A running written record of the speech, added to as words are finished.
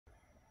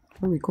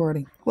We're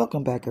recording.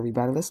 Welcome back,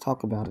 everybody. Let's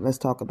talk about it. Let's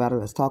talk about it.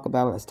 Let's talk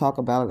about it. Let's talk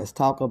about it. Let's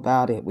talk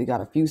about it. We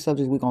got a few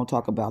subjects we're going to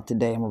talk about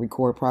today. I'm going to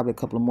record probably a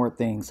couple of more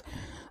things.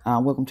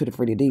 Welcome to the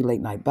Freddie D Late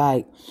Night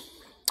Bite.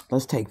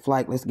 Let's take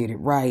flight. Let's get it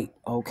right.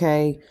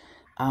 Okay.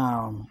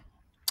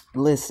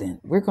 Listen,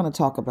 we're going to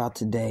talk about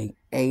today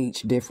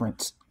age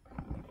difference.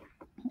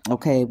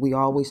 Okay. We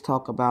always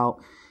talk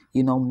about,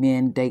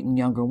 men dating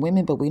younger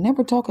women, but we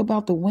never talk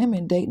about the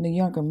women dating the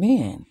younger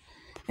men.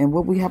 And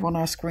what we have on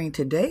our screen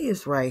today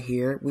is right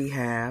here. We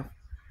have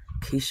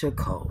KEYSHIA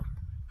Cole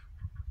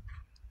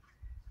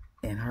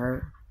and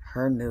her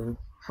new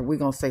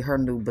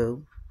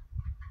boo,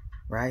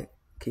 right?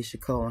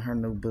 KEYSHIA Cole and her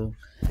new boo.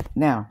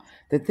 Now,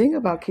 the thing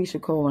about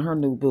KEYSHIA Cole and her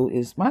new boo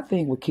is my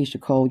thing with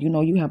KEYSHIA Cole.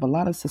 You have a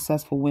lot of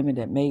successful women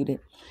that made it.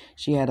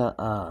 She had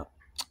a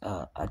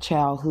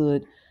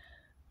childhood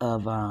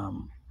of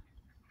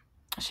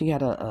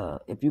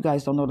if you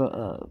guys don't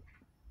know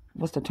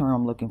what's the term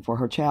I'm looking for?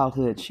 Her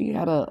childhood. She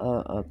had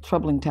a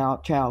troubling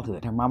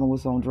childhood. Her mama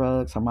was on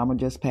drugs. Her mama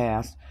just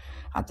passed.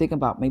 I think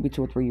about maybe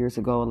 2 or 3 years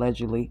ago,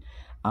 allegedly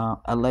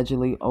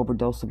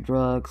overdose of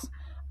drugs.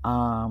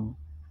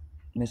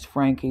 Miss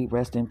Frankie,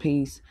 rest in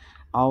peace.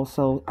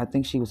 Also, I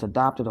think she was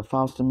adopted, a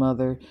foster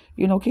mother.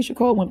 KEYSHIA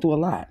Cole went through a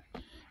lot.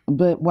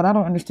 But what I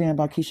don't understand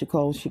about KEYSHIA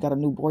Cole, she got a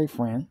new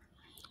boyfriend,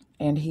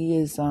 and he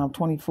is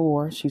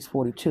 24. She's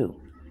 42.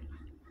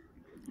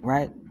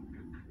 Right?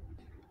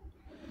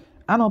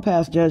 I don't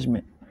pass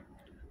judgment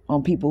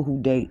on people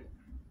who date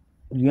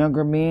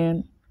younger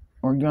men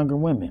or younger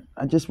women.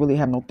 I just really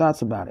have no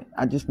thoughts about it.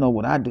 I just know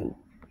what I do.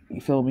 You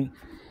feel me?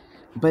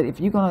 But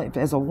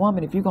as a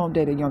woman, if you're going to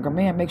date a younger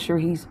man, make sure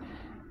he's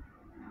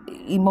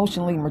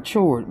emotionally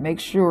matured.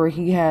 Make sure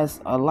he has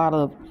a lot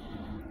of,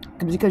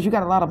 because you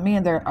got a lot of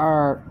men that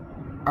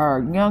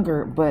are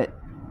younger, but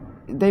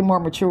they more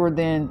mature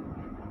than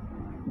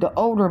the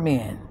older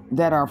men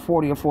that are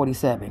 40 or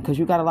 47, because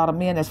you got a lot of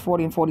men that's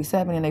 40 and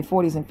 47 in their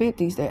 40s and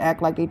 50s. They act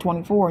like they're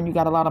 24, and you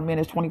got a lot of men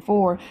that's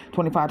 24,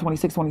 25,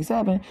 26,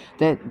 27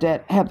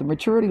 that have the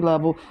maturity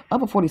level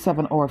of a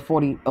 47 or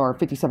 40 or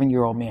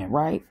 57-year-old man,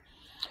 right?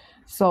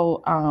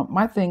 So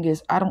my thing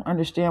is, I don't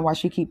understand why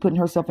she keep putting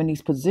herself in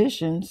these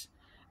positions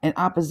and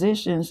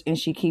oppositions, and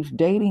she keeps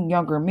dating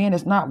younger men.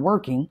 It's not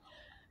working.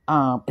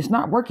 It's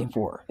not working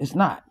for her. It's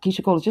not.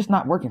 KEYSHIA Cole is just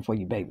not working for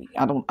you, baby.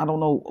 I don't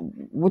know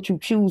what you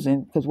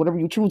choosing, because whatever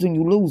you choosing,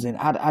 you losing.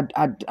 I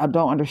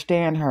don't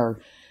understand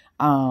her,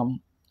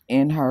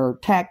 in her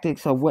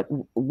tactics of what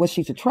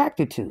she's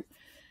attracted to.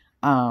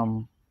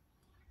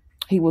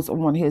 He was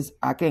on his,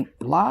 I think,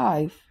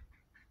 live.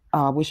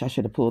 I wish I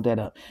should have pulled that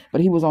up, but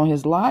he was on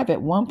his live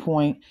at one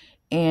point,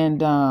 and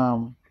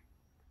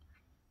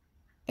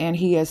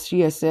she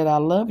has said, "I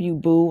love you,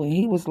 boo," and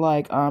he was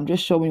like,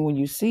 "Just show me when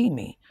you see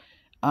me."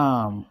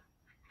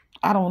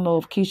 I don't know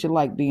if KEYSHIA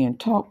like being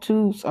talked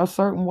to a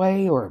certain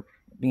way or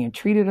being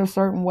treated a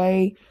certain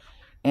way.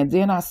 And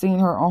then I seen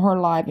her on her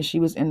live, and she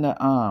was in the,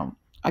 I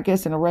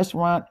guess in a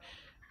restaurant,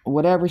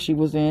 whatever she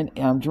was in,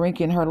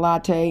 drinking her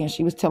latte, and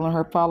she was telling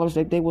her followers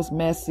that they was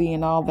messy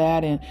and all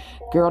that. And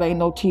girl, ain't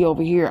no tea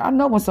over here. I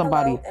know when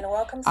somebody's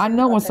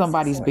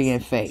being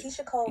fake.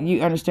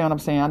 You understand what I'm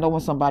saying? I know when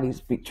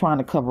somebody's trying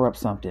to cover up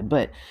something,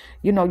 but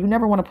you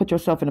never want to put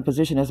yourself in a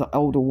position as an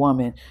older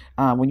woman,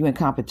 when you're in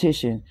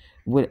competition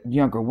with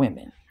younger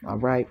women. All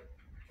right.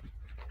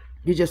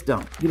 You just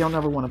don't. You don't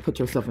ever want to put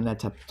yourself in that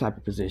type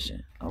of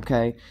position.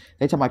 Okay.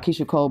 They talk about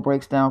KEYSHIA Cole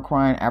breaks down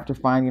crying after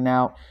finding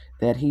out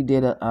that he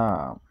did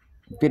a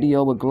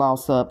video with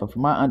gloss up. And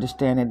from my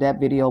understanding, that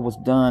video was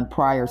done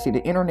prior. See,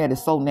 the internet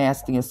is so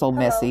nasty and so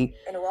messy.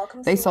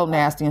 They so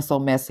nasty and so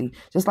messy.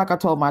 Just like I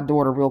told my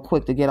daughter real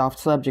quick, to get off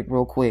subject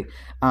real quick.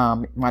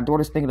 My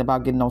daughter's thinking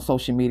about getting on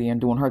social media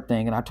and doing her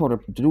thing. And I told her,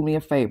 do me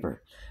a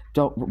favor.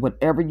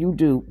 Whatever you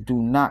do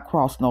not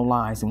cross no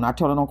lines. And when I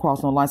told her don't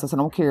cross no lines, I said,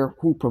 I don't care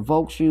who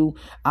provokes you.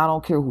 I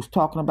don't care who's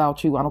talking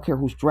about you. I don't care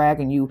who's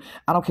dragging you.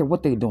 I don't care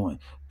what they're doing.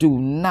 Do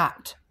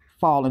not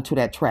fall into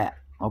that trap.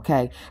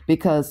 Okay,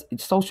 because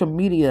social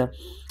media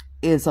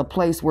is a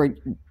place where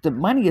the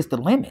money is the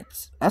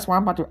limits. That's why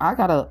I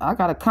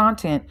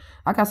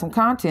got some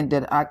content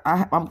that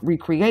I'm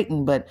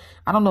recreating, but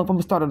I don't know if I'm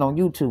gonna start it on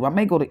YouTube. I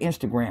may go to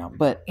Instagram,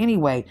 but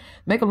anyway,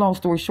 make a long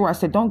story short, I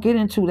said, don't get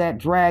into that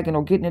dragging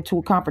or getting into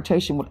a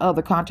confrontation with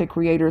other content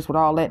creators with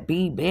all that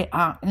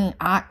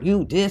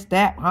you this,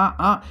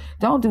 that,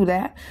 Don't do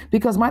that,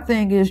 because my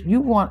thing is,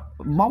 you want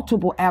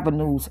multiple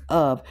avenues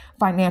of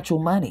financial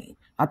money.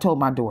 I told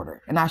my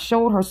daughter, and I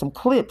showed her some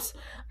clips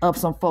of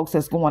some folks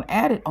that's going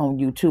at it on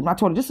YouTube. And I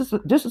told her,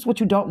 this is what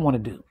you don't want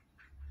to do.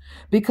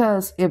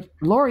 Because if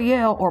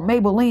L'Oreal or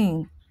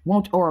Maybelline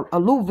or a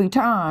Louis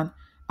Vuitton,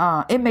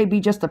 it may be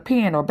just a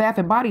pen, or Bath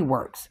and Body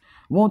Works,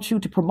 want you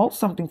to promote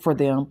something for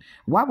them,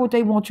 why would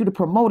they want you to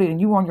promote it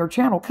and you on your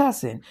channel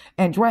cussing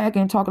and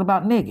dragging, talking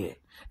about nigga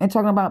and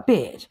talking about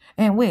bitch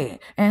and when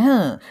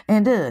and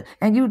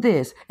and you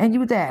this and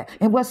you that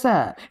and what's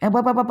up and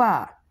blah, blah, blah,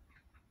 blah.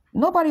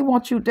 Nobody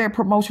wants you their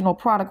promotional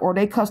product or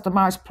they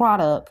customized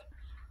product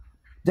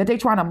that they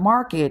trying to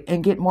market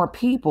and get more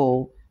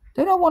people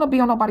They don't want to be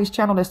on nobody's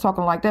channel that's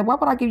talking like that. Why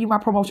would I give you my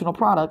promotional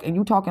product and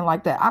you talking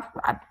like that?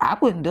 I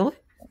wouldn't do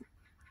it.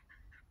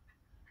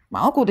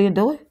 My uncle didn't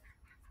do it.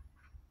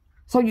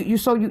 So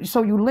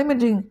you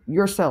limiting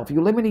yourself.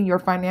 You're limiting your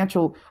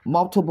financial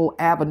multiple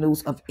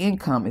avenues of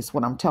income is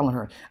what I'm telling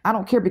her. I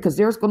don't care, because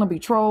there's going to be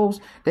trolls.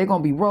 They're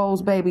going to be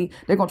roles, baby.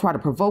 They're going to try to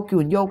provoke you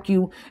and yoke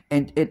you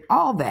and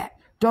all that.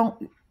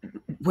 Don't.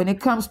 When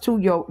it comes to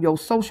your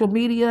social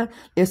media,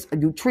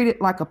 you treat it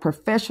like a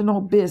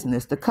professional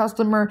business. The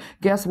customer,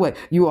 guess what?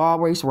 You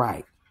always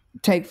right.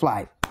 Take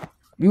flight.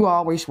 You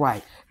always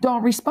right.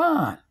 Don't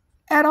respond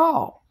at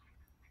all.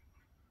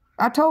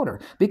 I told her,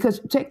 because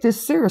take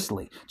this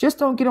seriously. Just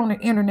don't get on the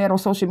internet or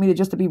social media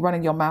just to be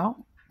running your mouth.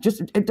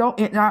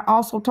 And I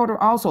also told her,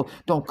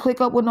 don't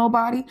click up with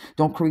nobody.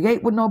 Don't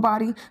create with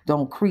nobody.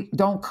 Don't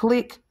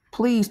click.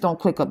 Please don't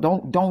click up.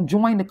 Don't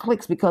join the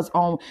clicks, because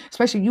on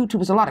especially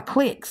YouTube, it's a lot of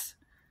clicks.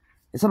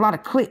 It's a lot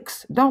of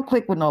clicks. Don't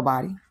click with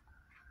nobody.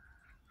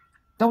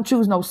 Don't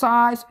choose no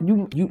sides.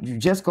 You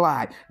just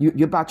glide.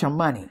 You're about your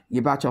money.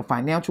 You're about your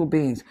financial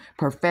beings.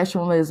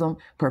 Professionalism,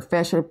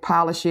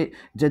 polish it,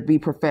 just be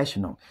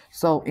professional.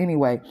 So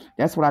anyway,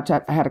 that's what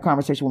I had a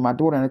conversation with my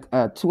daughter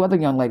and 2 other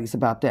young ladies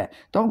about that.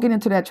 Don't get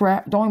into that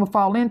trap. Don't even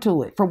fall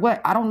into it. For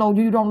what? I don't know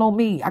you. You don't know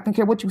me. I can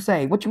care what you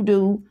say, what you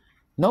do.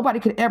 Nobody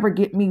could ever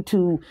get me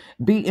to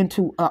be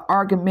into an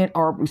argument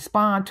or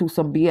respond to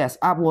some BS.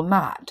 I will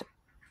not.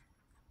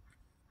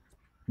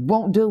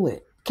 Won't do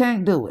it.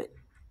 Can't do it.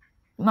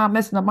 I'm not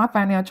messing up my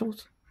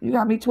financials. You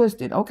got me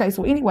twisted. Okay,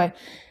 so anyway,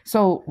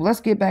 so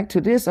let's get back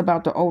to this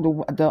about the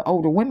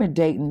older women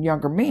dating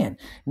younger men.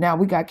 Now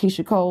we got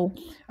Keisha Cole.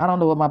 I don't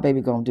know what my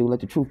baby gonna do. Let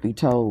the truth be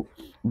told,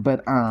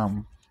 but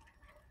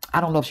I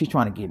don't know if she's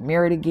trying to get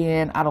married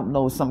again. I don't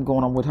know if something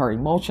going on with her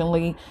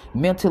emotionally,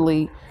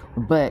 mentally,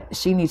 but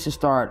she needs to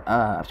start.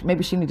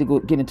 Maybe she needs to go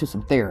get into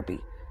some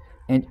therapy.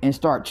 And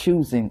start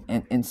choosing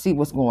and see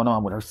what's going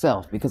on with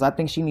herself, because I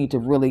think she needs to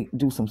really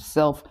do some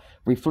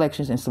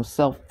self-reflections and some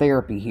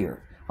self-therapy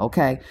here.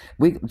 Okay.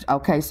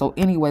 So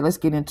anyway, let's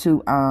get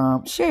into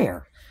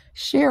Cher.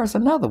 Cher is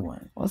another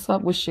one. What's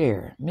up with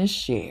Cher? Miss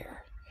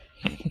Cher.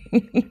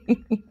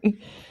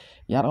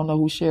 Y'all don't know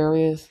who Cher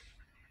is?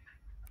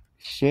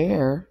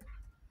 Cher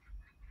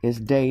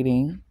is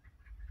dating.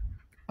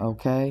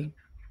 Okay.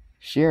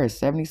 Cher is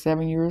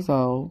 77 years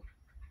old.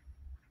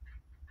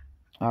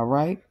 All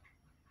right.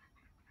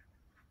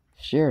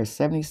 Cher is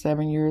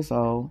 77 years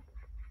old.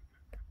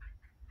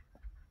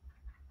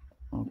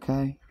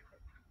 Okay.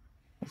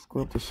 Let's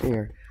go up to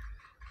Cher.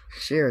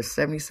 Cher is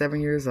 77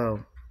 years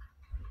old.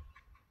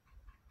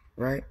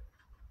 Right?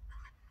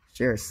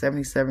 Cher is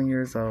 77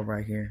 years old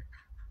right here.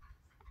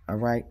 All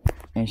right.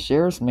 And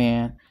Cher's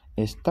man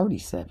is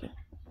 37.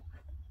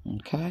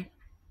 Okay.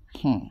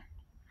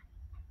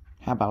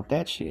 How about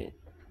that shit?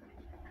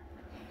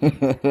 Look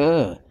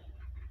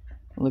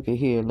at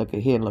here.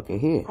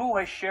 Who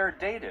has Cher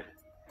dated?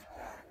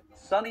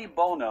 Sonny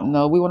Bono.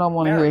 No, we don't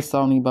want to hear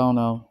Sonny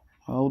Bono.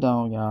 Hold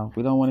on, y'all.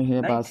 We don't want to hear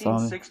about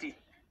Sonny.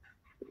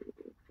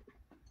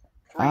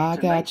 I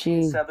got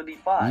you.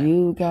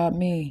 You got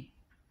me.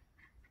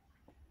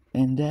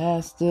 And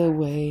that's the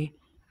way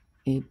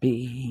it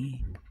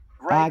be.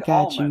 I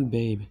got you,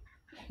 baby.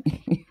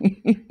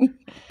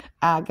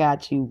 I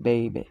got you,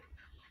 baby.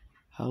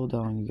 Hold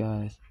on, you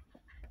guys.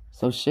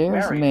 So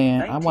Cher's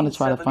man, I want to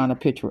try to find a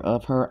picture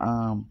of her.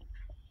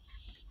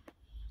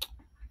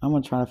 I'm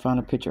going to try to find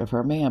a picture of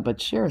her man. But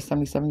Cher is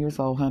 77 years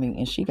old, honey.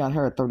 And she got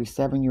her a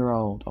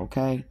 37-year-old,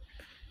 okay?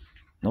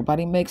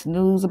 Nobody makes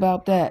news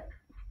about that.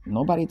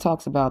 Nobody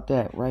talks about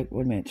that, right?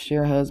 Wait a minute.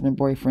 Cher husband,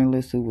 boyfriend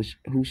list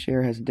who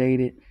Cher has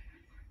dated.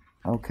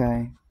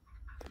 Okay.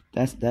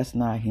 That's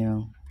not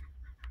him.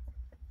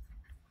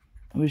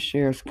 Who's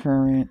Cher's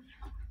current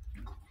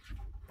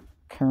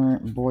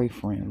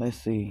boyfriend? Let's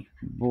see.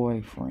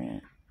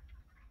 Boyfriend.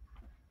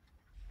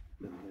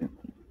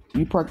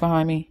 You park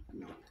behind me?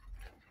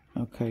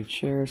 Okay,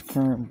 Cher's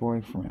current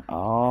boyfriend.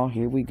 Oh,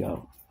 here we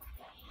go.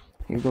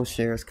 Here goes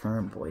Cher's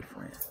current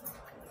boyfriend.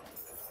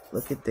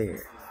 Look at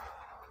there.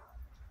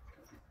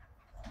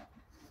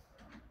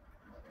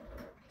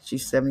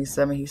 She's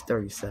 77, he's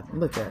 37.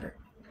 Look at her.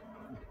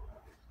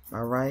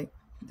 All right.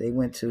 They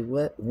went to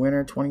what?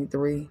 Winter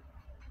 23.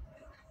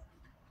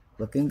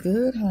 Looking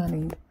good,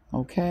 honey.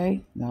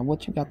 Okay. Now,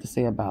 what you got to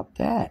say about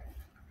that?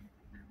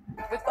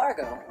 With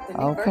Fargo.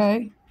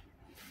 Okay.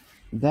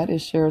 That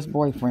is Cher's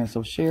boyfriend.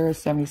 So Cher is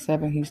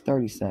 77, he's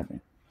 37.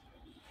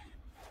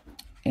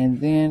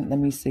 And then, let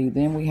me see.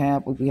 Then we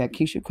have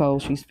Keisha Cole.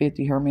 She's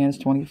 50. Her man is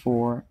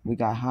 24. We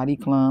got Heidi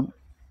Klum.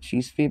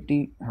 She's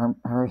 50.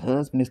 Her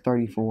husband is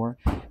 34.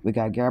 We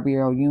got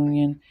Gabrielle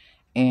Union.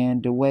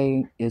 And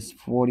Dwayne is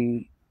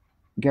 40.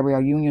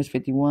 Gabrielle Union is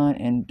 51.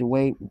 And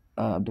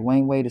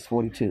Dwayne Wade is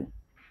 42.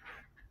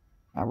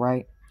 All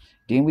right.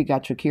 Then we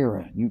got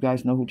Shakira. You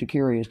guys know who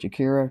Shakira is.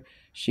 Shakira,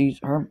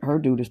 her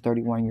dude is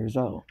 31 years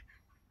old.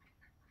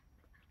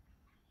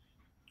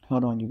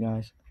 Hold on, you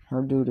guys.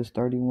 Her dude is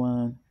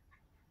 31.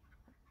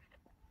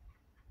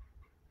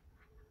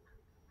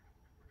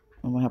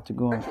 I'm going to have to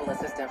go. Virtual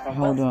assistant from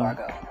Hold Wells on.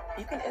 Fargo.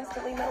 You can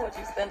instantly know what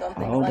you spend on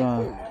things Hold like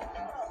on. food.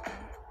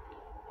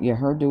 Yeah,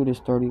 her dude is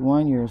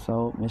 31 years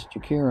old, Miss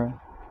Jakira.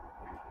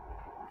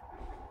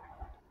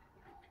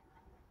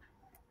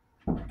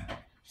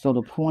 So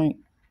the point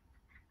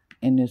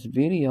in this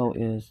video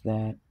is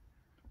that,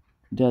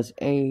 does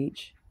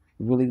age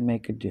really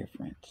make a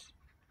difference?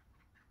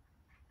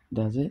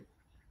 Does it?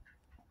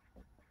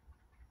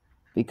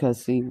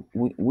 Because see,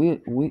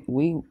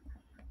 we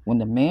when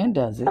the man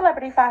does it.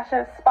 Celebrity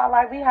Fashion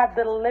Spotlight, we have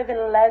the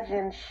living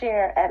legend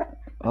Cher and.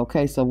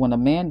 Okay, so when a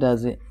man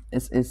does it,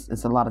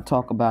 it's a lot of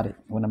talk about it.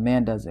 When a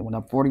man does it, when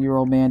a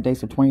 40-year-old man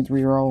dates a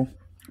 23-year-old,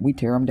 we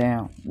tear him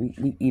down.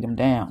 We eat him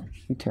down.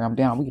 We tear him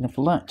down. We eat him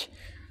for lunch.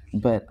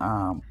 But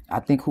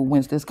I think who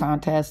wins this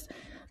contest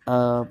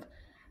of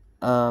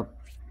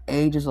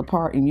ages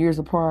apart and years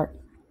apart?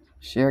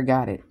 Cher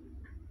got it.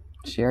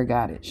 Cher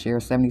got it. Cher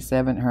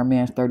 77. Her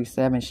man's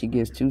 37. She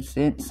gives 2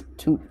 cents,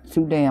 two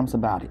dams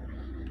about it.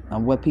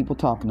 On what people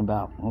talking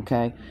about,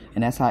 okay?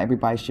 And that's how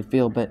everybody should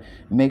feel. But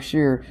make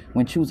sure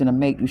when choosing a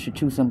mate, you should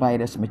choose somebody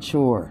that's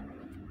mature,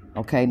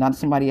 okay? Not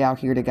somebody out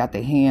here that got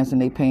their hands in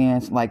their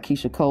pants like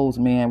Keisha Cole's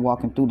man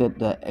walking through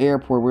the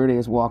airport where it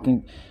is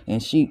walking,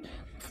 and she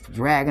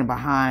dragging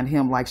behind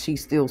him like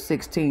she's still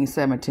 16,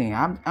 17.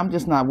 I'm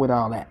just not with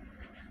all that.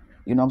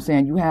 You know what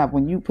I'm saying?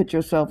 When you put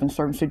yourself in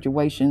certain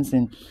situations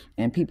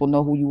and people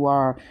know who you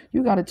are,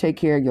 you got to take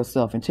care of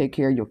yourself and take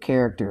care of your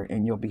character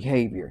and your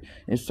behavior.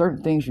 There's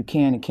certain things you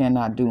can and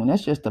cannot do, and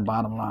that's just the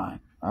bottom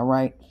line. All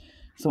right?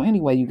 So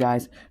anyway, you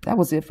guys, that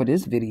was it for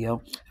this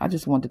video. I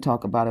just wanted to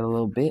talk about it a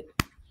little bit.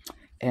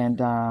 And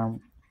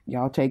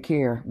y'all take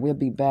care. We'll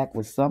be back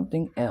with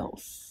something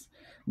else.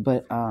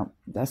 But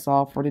that's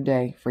all for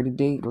today. For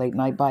today, late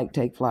night bike,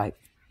 take flight.